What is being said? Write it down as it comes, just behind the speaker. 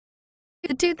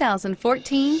The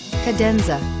 2014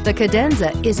 Cadenza. The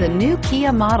Cadenza is a new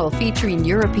Kia model featuring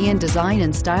European design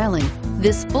and styling.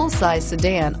 This full-size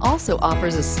sedan also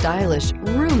offers a stylish,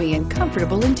 roomy, and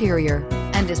comfortable interior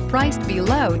and is priced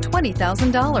below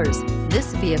 $20,000.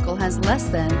 This vehicle has less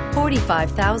than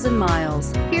 45,000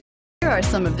 miles. Here are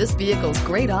some of this vehicle's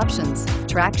great options: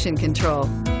 traction control,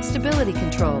 stability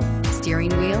control,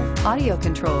 steering wheel audio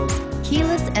controls,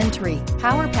 keyless entry,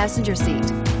 power passenger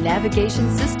seat,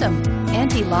 navigation system,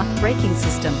 anti-lock braking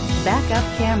system, backup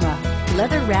camera,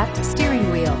 leather-wrapped steering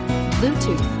wheel,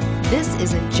 Bluetooth. This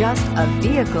isn't just a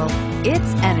vehicle,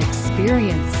 it's an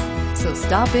experience. So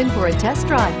stop in for a test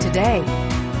drive today.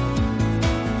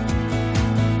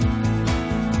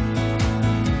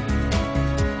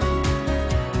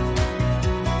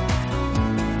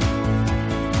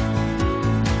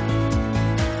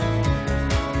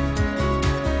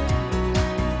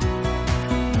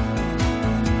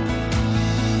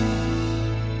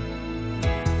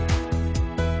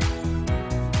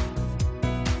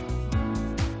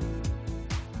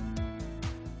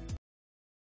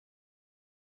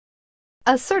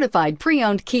 A certified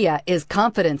pre-owned Kia is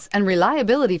confidence and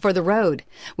reliability for the road.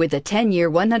 With a 10-year,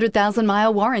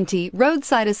 100,000-mile warranty,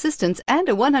 roadside assistance, and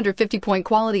a 150-point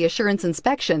quality assurance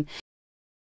inspection,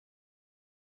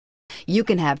 you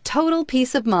can have total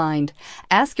peace of mind.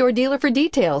 Ask your dealer for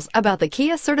details about the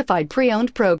Kia Certified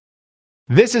Pre-Owned program.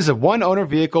 This is a one-owner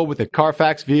vehicle with a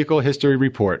Carfax Vehicle History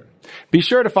Report. Be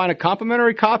sure to find a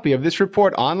complimentary copy of this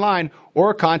report online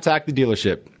or contact the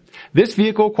dealership. This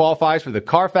vehicle qualifies for the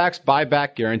Carfax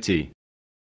buyback guarantee.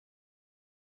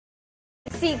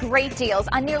 See great deals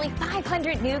on nearly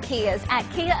 500 new Kias at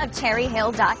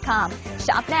KiaofCherryHill.com.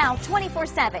 Shop now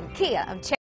 24/7. Kia of Cherry